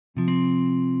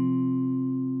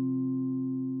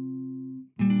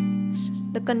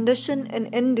The condition in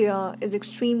India is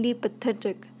extremely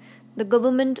pathetic. The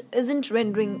government isn't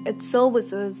rendering its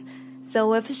services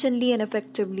so efficiently and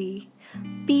effectively.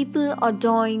 People are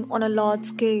dying on a large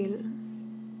scale.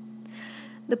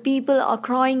 The people are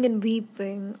crying and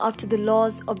weeping after the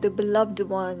loss of their beloved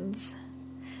ones.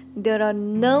 There are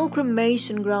no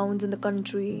cremation grounds in the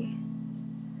country.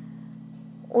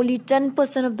 Only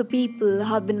 10% of the people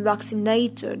have been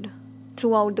vaccinated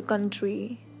throughout the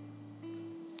country.